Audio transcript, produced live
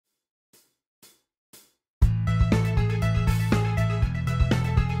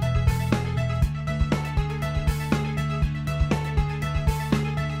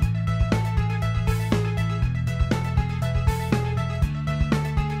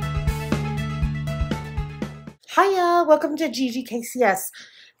Hiya, welcome to GGKCS,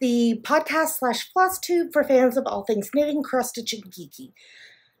 the podcast / FlossTube for fans of all things knitting, cross-stitch, and geeky.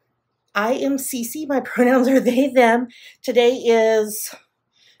 I am Cece, my pronouns are they, them. Today is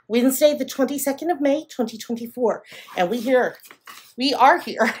Wednesday, the 22nd of May, 2024, and we are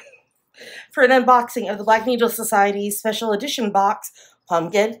here for an unboxing of the Black Needle Society's special edition box,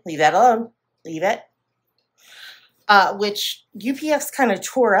 Pumpkin, leave that alone, leave it, which UPS kind of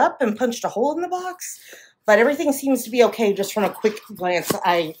tore up and punched a hole in the box. But everything seems to be okay just from a quick glance.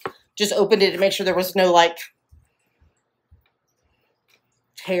 I just opened it to make sure there was no, like,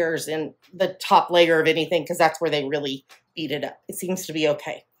 tears in the top layer of anything, because that's where they really beat it up. It seems to be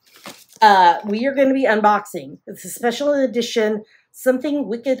okay. We are going to be unboxing. It's a special edition, Something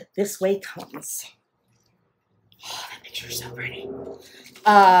Wicked This Way Comes. Oh, that picture's so pretty.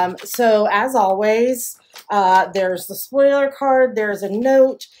 So, as always, there's the spoiler card. There's a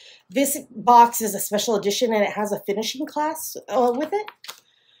note. This box is a special edition, and it has a finishing class with it.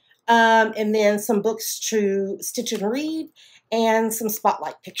 And then some books to stitch and read, and some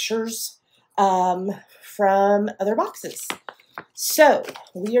spotlight pictures from other boxes. So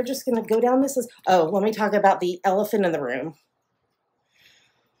we are just going to go down this list. Oh, let me talk about the elephant in the room.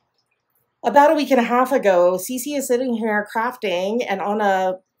 About a week and a half ago, Cece is sitting here crafting, and on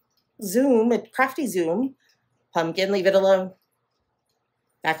a Zoom, a crafty Zoom, Pumpkin, leave it alone.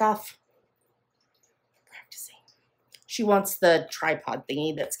 Back off. Practicing. She wants the tripod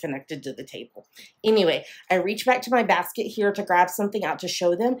thingy that's connected to the table. Anyway, I reached back to my basket here to grab something out to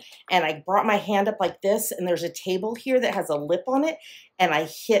show them, and I brought my hand up like this, and there's a table here that has a lip on it, and I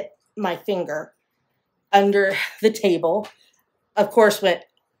hit my finger under the table. Of course, went,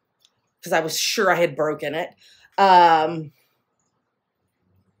 because I was sure I had broken it.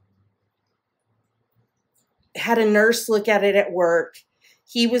 Had a nurse look at it at work.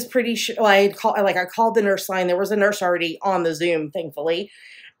 He was pretty sure, well, I called the nurse line. There was a nurse already on the Zoom, thankfully.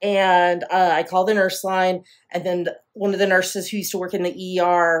 And I called the nurse line, and then one of the nurses who used to work in the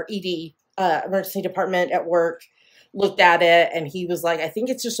ED, emergency department at work, looked at it, and he was like, I think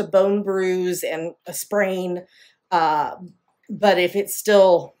it's just a bone bruise and a sprain. But if it's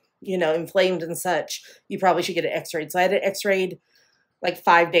still, you know, inflamed and such, you probably should get it x-rayed. So I had it x-rayed like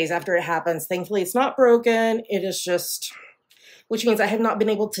 5 days after it happens. Thankfully, it's not broken. It is just, which means I have not been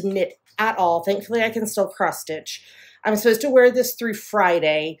able to knit at all. Thankfully, I can still cross-stitch. I'm supposed to wear this through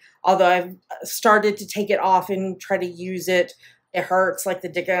Friday, although I've started to take it off and try to use it. It hurts like the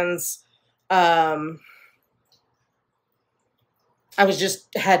dickens. I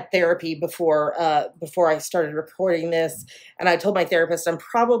had therapy before I started recording this, and I told my therapist I'm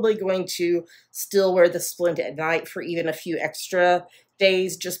probably going to still wear the splint at night for even a few extra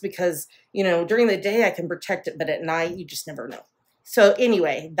days, just because, you know, during the day I can protect it, but at night you just never know. So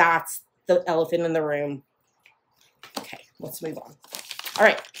anyway, that's the elephant in the room. Okay, let's move on. All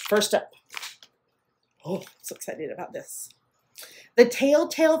right, first up. Oh, I'm so excited about this. The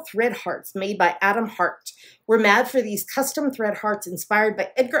Telltale Thread Hearts, made by Adam Hart. We're mad for these custom thread hearts inspired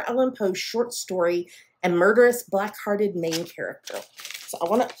by Edgar Allan Poe's short story and murderous black-hearted main character. So I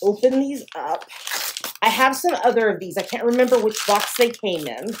want to open these up. I have some other of these. I can't remember which box they came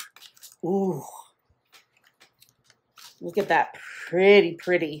in. Ooh. Look at that pretty,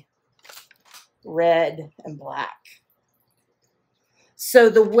 pretty red and black. So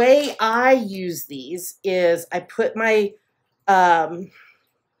the way I use these is I put my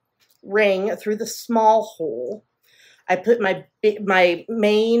ring through the small hole. I put my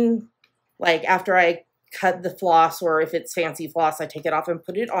main, like after I cut the floss, or if it's fancy floss, I take it off and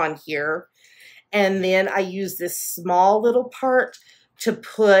put it on here. And then I use this small little part to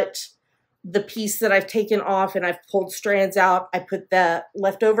put the piece that I've taken off and I've pulled strands out. I put the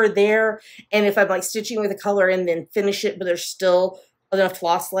leftover there. And if I'm like stitching with a color and then finish it, but there's still enough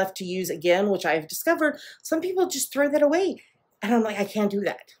floss left to use again, which I've discovered, some people just throw that away. And I'm like, I can't do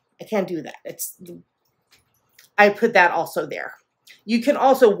that. I can't do that. I put that also there. You can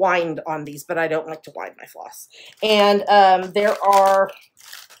also wind on these, but I don't like to wind my floss. And there are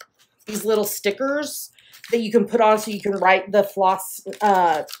these little stickers that you can put on so you can write the floss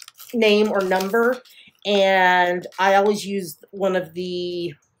name or number. And I always use one of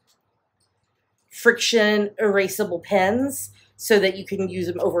the friction erasable pens so that you can use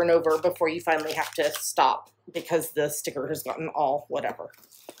them over and over before you finally have to stop because the sticker has gotten all whatever.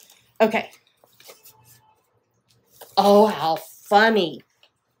 Okay. Oh, how funny.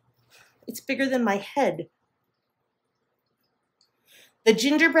 It's bigger than my head. The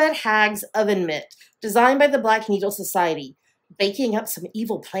Gingerbread Hag's Oven Mitt, designed by the Black Needle Society. Baking up some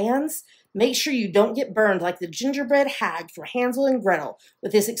evil plans? Make sure you don't get burned like the gingerbread hag from Hansel and Gretel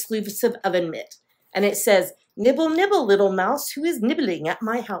with this exclusive oven mitt. And it says, Nibble, nibble, little mouse, who is nibbling at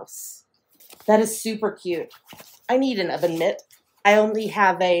my house. That is super cute. I need an oven mitt. I only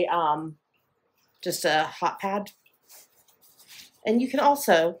have a, just a hot pad. And you can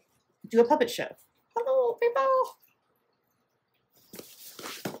also do a puppet show. Hello, people.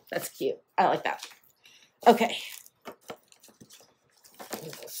 That's cute. I like that. Okay.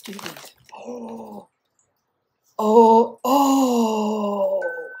 Let's do these. Oh. Oh, oh.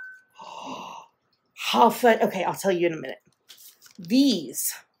 How fun. Okay, I'll tell you in a minute.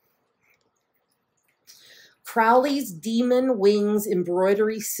 These. Crowley's Demon Wings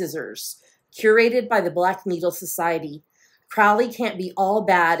Embroidery Scissors, curated by the Black Needle Society. Crowley can't be all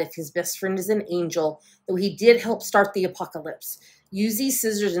bad if his best friend is an angel, though he did help start the apocalypse. Use these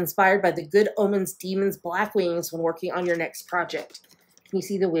scissors inspired by the Good Omens Demon's black wings when working on your next project. Can you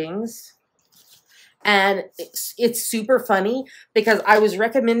see the wings? And it's super funny because I was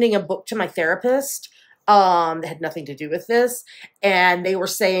recommending a book to my therapist that had nothing to do with this, and they were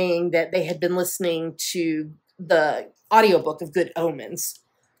saying that they had been listening to the audiobook of Good Omens.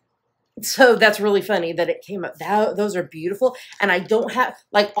 So that's really funny that it came up. Those are beautiful. And I don't have,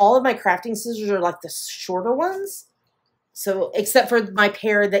 like, all of my crafting scissors are like the shorter ones. So except for my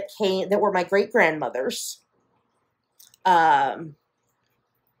pair that were my great-grandmother's. My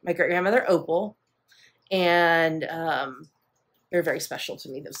great-grandmother Opal. And they're very special to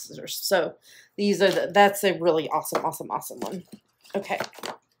me, those scissors. So these are that's a really awesome, awesome, awesome one. Okay.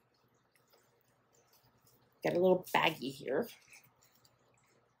 Got a little baggie here.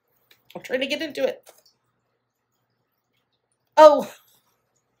 I'm trying to get into it. Oh,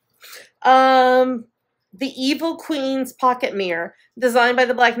 the Evil Queen's Pocket Mirror, designed by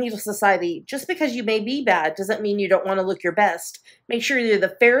the Black Needle Society. Just because you may be bad doesn't mean you don't want to look your best. Make sure you're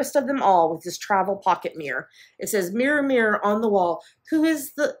the fairest of them all with this travel pocket mirror. It says, "Mirror, mirror on the wall, who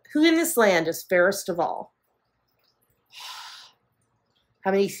in this land is fairest of all?"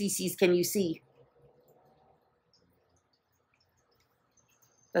 How many CCs can you see?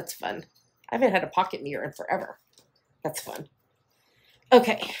 That's fun. I haven't had a pocket mirror in forever. That's fun.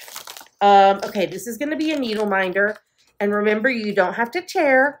 Okay. Okay, this is going to be a needle minder. And remember, you don't have to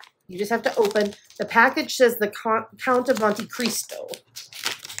tear. You just have to open. The package says the Count of Monte Cristo.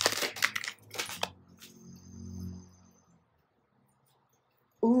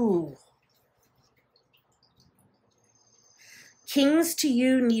 Ooh. Kings to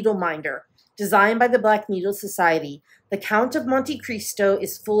You Needle Minder, designed by the Black Needle Society. The Count of Monte Cristo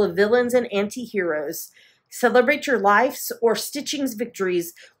is full of villains and anti-heroes. Celebrate your life's or stitching's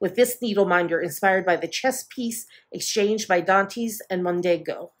victories with this needle minder inspired by the chess piece exchanged by Dantes and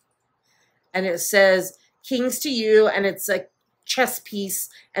Mondego. And it says, Kings to You, and it's a chess piece,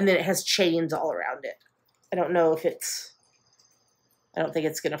 and then it has chains all around it. I don't know if it's, I don't think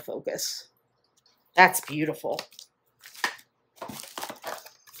it's going to focus. That's beautiful.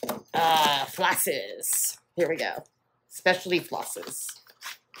 Flosses. Here we go. Specialty flosses.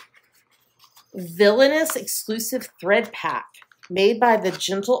 Villainous exclusive thread pack made by the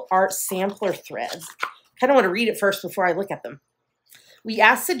Gentle Art Sampler Threads. Kind of want to read it first before I look at them. We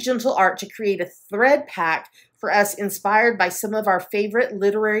asked the Gentle Art to create a thread pack for us inspired by some of our favorite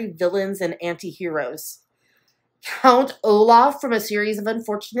literary villains and anti-heroes. Count Olaf from A Series of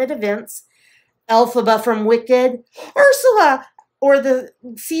Unfortunate Events, Elphaba from Wicked, Ursula, or the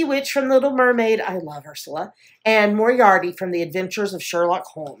Sea Witch from Little Mermaid, I love Ursula, and Moriarty from The Adventures of Sherlock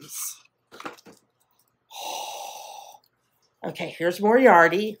Holmes. Okay, here's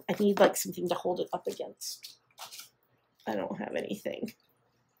Moriarty. I need like something to hold it up against. I don't have anything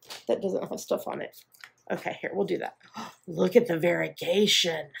that doesn't have stuff on it. Okay, here, we'll do that. Look at the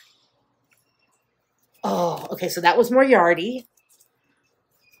variegation. Oh, okay, so that was Moriarty.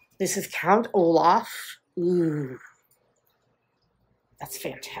 This is Count Olaf. Ooh. That's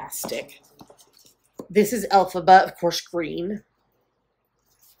fantastic. This is Elphaba, of course, green.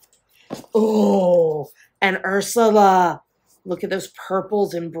 Oh, and Ursula. Look at those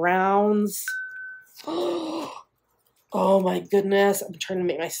purples and browns. Oh my goodness. I'm trying to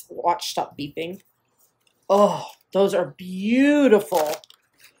make my watch stop beeping. Oh, those are beautiful.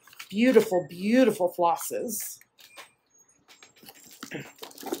 Beautiful, beautiful flosses.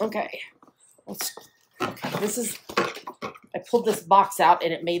 Okay. Okay, this is, I pulled this box out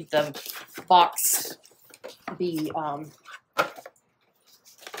and it made the box be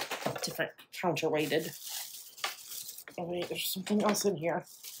different counterweighted. Oh wait, there's something else in here.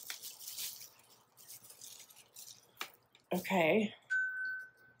 Okay.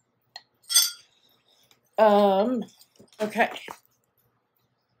 Okay.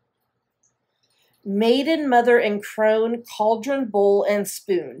 Maiden, Mother, and Crone Cauldron Bowl and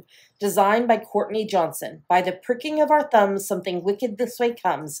Spoon, designed by Courtney Johnson. By the pricking of our thumbs, something wicked this way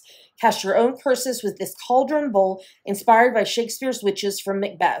comes. Cast your own curses with this cauldron bowl, inspired by Shakespeare's witches from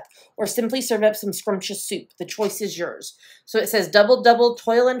Macbeth, or simply serve up some scrumptious soup. The choice is yours. So it says double, double,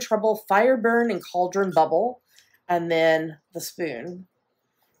 toil and trouble, fire burn, and cauldron bubble. And then the spoon.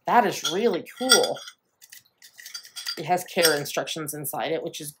 That is really cool. It has care instructions inside it,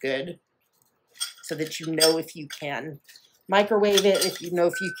 which is good. So that you know if you can microwave it, if you know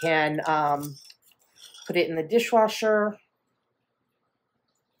if you can put it in the dishwasher.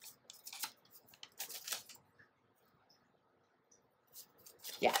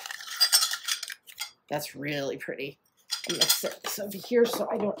 Yeah, that's really pretty. I'm going to set this over here so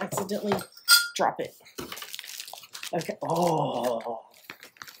I don't accidentally drop it. Okay. Oh.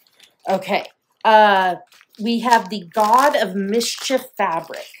 Okay. We have the God of Mischief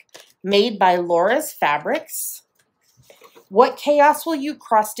fabric, made by Laura's Fabrics. What chaos will you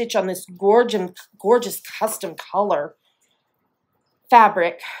cross-stitch on this gorgeous custom color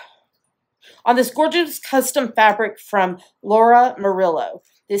fabric? On this gorgeous custom fabric from Laura Murillo.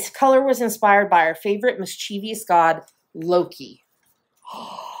 This color was inspired by our favorite mischievous god, Loki.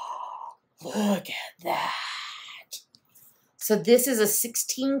 Oh, look at that. So this is a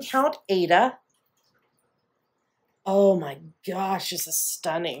 16-count Aida. Oh my gosh, this is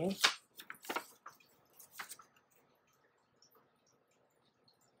stunning.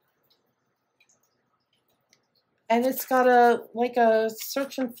 And it's got like a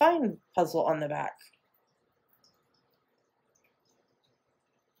search and find puzzle on the back.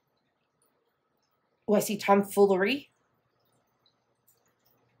 Oh, I see tomfoolery.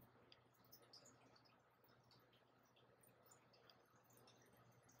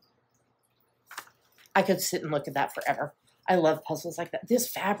 I could sit and look at that forever. I love puzzles like that. This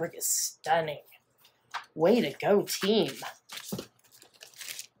fabric is stunning. Way to go, team.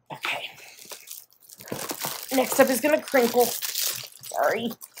 Okay. Next up is going to crinkle. Sorry.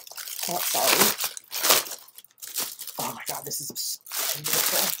 Oh, sorry. Oh my God, this is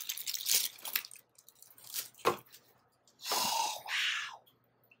beautiful. Oh, wow.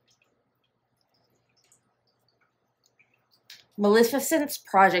 Maleficent's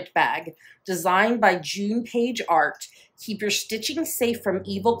Project Bag, designed by June Page Art. Keep your stitching safe from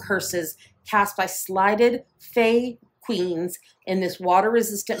evil curses cast by slighted fae queens in this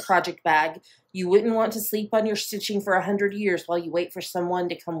water-resistant project bag. You wouldn't want to sleep on your stitching for 100 years while you wait for someone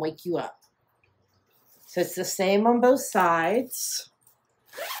to come wake you up. So it's the same on both sides.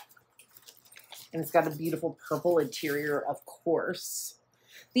 And it's got a beautiful purple interior, of course.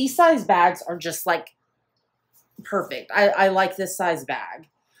 These size bags are just like perfect. I like this size bag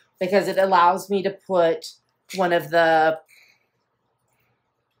because it allows me to put one of the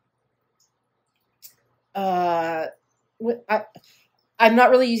I'm not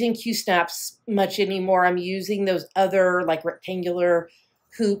really using Q-snaps much anymore. I'm using those other like rectangular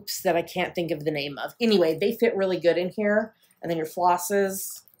hoops that I can't think of the name of. Anyway, they fit really good in here. And then your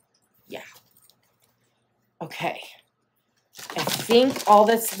flosses. Yeah. Okay. I think all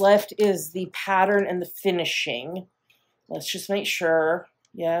that's left is the pattern and the finishing. Let's just make sure.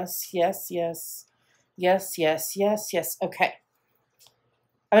 Yes, yes, yes. Yes, yes, yes, yes. Okay.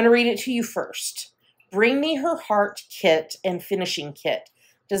 I'm going to read it to you first. Bring Me Her Heart Kit and Finishing Kit,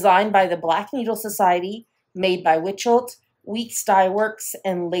 designed by the Black Needle Society, made by Witchelt, Weeks Dye Works,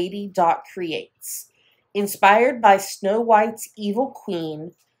 and Lady Dot Creates. Inspired by Snow White's Evil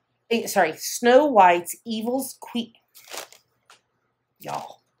Queen. Snow White's Evil's Queen.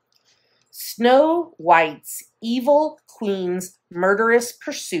 Y'all. Snow White's Evil Queen's murderous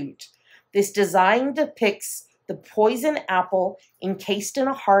pursuit. This design depicts the poison apple encased in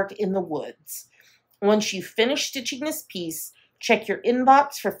a heart in the woods. Once you finish stitching this piece, check your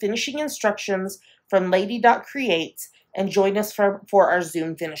inbox for finishing instructions from Lady Dot Creates and join us for our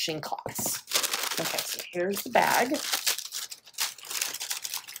Zoom finishing class. Okay, so here's the bag.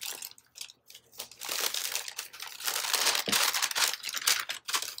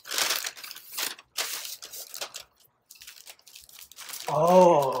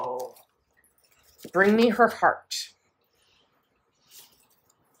 Oh, Bring Me Her Heart.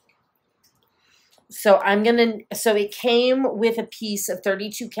 So it came with a piece of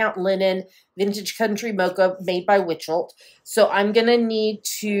 32-count linen vintage country mocha made by Witchelt. So I'm going to need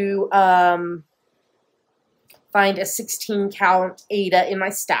to find a 16-count Aida in my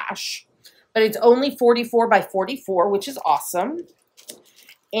stash. But it's only 44 by 44, which is awesome.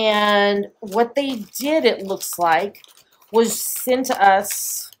 And what they did, it looks like, was sent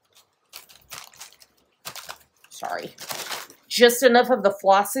us, just enough of the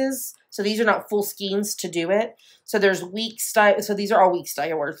flosses So these are not full skeins to do it. So there's weak style. So these are all weak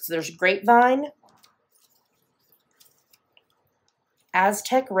style words. So there's Grapevine,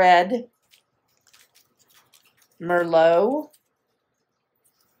 Aztec Red, Merlot,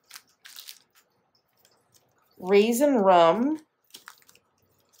 Raisin Rum.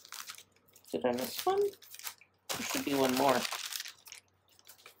 Did I miss one? There should be one more.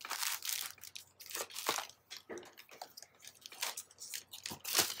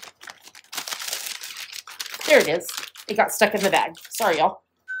 There it is. It got stuck in the bag. Sorry, y'all.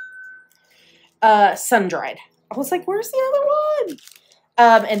 Sun-dried. I was like, where's the other one?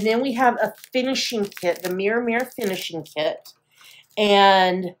 And then we have a finishing kit, the Mirror finishing kit.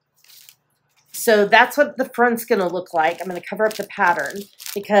 And so that's what the front's going to look like. I'm going to cover up the pattern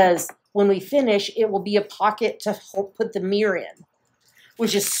because when we finish, it will be a pocket to put the mirror in,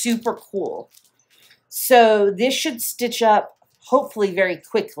 which is super cool. So this should stitch up hopefully very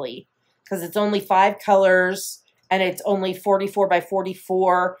quickly because it's only 5 colors and it's only 44 by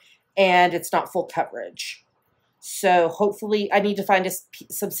 44 and it's not full coverage. So hopefully I need to find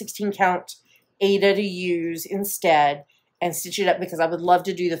some 16 count Aida to use instead and stitch it up because I would love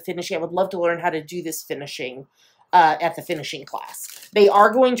to do the finishing. I would love to learn how to do this finishing at the finishing class. They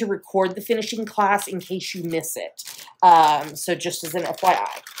are going to record the finishing class in case you miss it. So just as an FYI.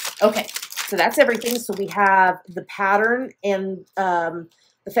 Okay, so that's everything. So we have the pattern and the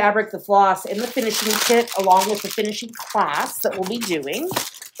fabric, the floss, and the finishing kit along with the finishing class that we'll be doing.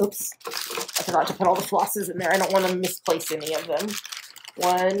 Oops, I forgot to put all the flosses in there. I don't want to misplace any of them.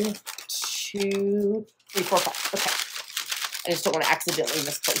 1, 2, 3, 4, 5. Okay. I just don't want to accidentally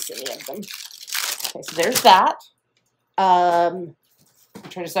misplace any of them. Okay, so there's that. I'm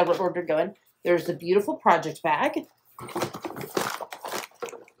trying to decide what order to go in. There's the beautiful project bag.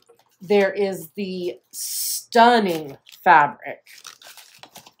 There is the stunning fabric.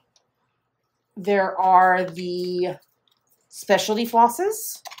 There are the specialty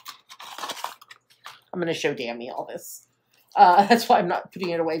flosses. I'm going to show Dammy all this. That's why I'm not putting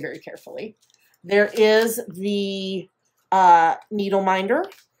it away very carefully. There is the needle minder.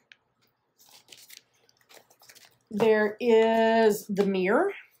 There is the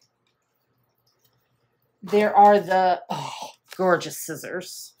mirror. There are the gorgeous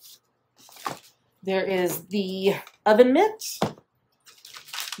scissors. There is the oven mitt.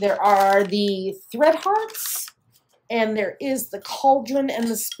 There are the thread hearts. And there is the cauldron and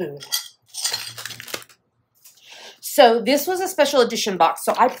the spoon. So this was a special edition box.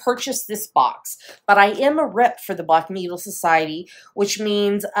 So I purchased this box, but I am a rep for the Black Needle Society, which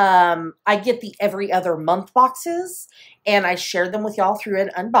means I get the every other month boxes and I share them with y'all through an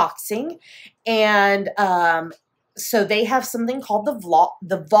unboxing. And so they have something called the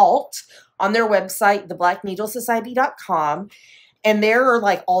Vault on their website, theblackneedlesociety.com. And there are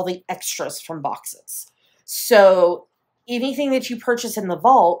like all the extras from boxes. So anything that you purchase in the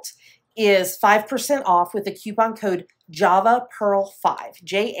Vault is 5% off with the coupon code JavaPearl5,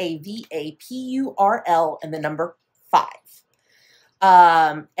 JAVAPURL, and the number 5.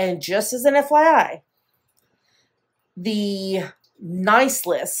 And just as an FYI, the Nice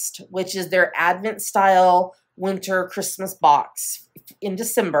List, which is their Advent style winter Christmas box in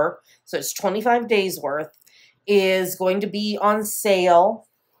December, so it's 25 days worth, is going to be on sale,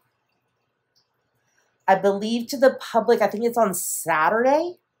 I believe, to the public. I think it's on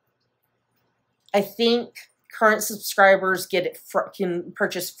Saturday. I think current subscribers can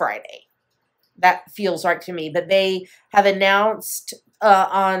purchase Friday. That feels right to me. But they have announced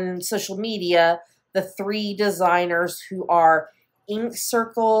on social media the 3 designers who are Ink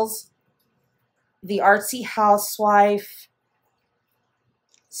Circles, the Artsy Housewife,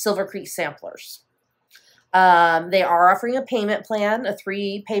 Silver Creek Samplers. They are offering a payment plan, a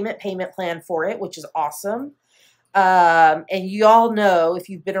 3-payment plan for it, which is awesome. And you all know, if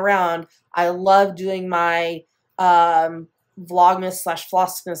you've been around, I love doing my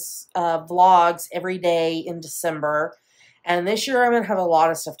Vlogmas/Flossmas vlogs every day in December. And this year I'm going to have a lot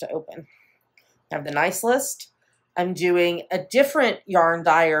of stuff to open. I have the Nice List. I'm doing a different Yarn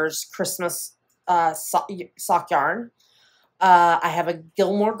Dyers Christmas sock yarn. I have a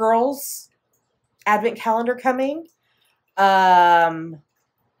Gilmore Girls Advent calendar coming. I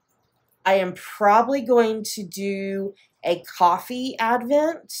am probably going to do a coffee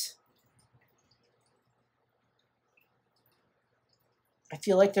Advent. I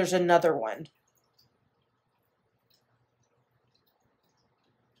feel like there's another one.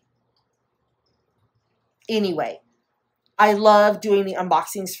 Anyway, I love doing the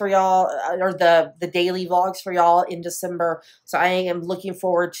unboxings for y'all, or the daily vlogs for y'all in December. So I am looking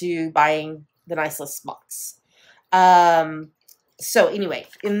forward to buying the Nice List box. So anyway,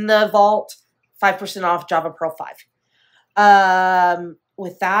 in the vault, 5% off Java Pearl 5.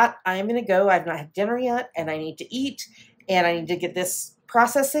 With that, I'm going to go. I've not had dinner yet, and I need to eat, and I need to get this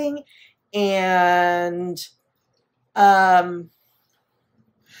processing, and I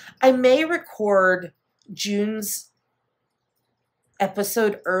may record June's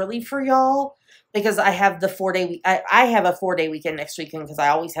episode early for y'all because I have the 4-day week. I have a 4-day weekend next weekend because I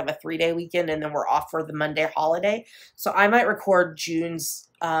always have a 3-day weekend, and then we're off for the Monday holiday. So I might record June's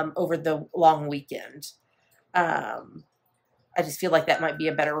over the long weekend. I just feel like that might be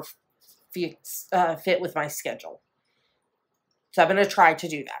a better fit with my schedule. So I'm going to try to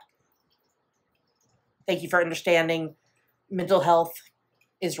do that. Thank you for understanding. Mental health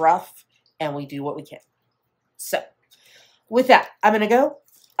is rough, and we do what we can. So with that, I'm going to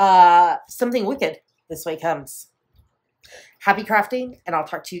go. Something wicked this way comes. Happy crafting, and I'll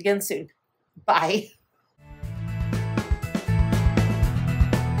talk to you again soon. Bye.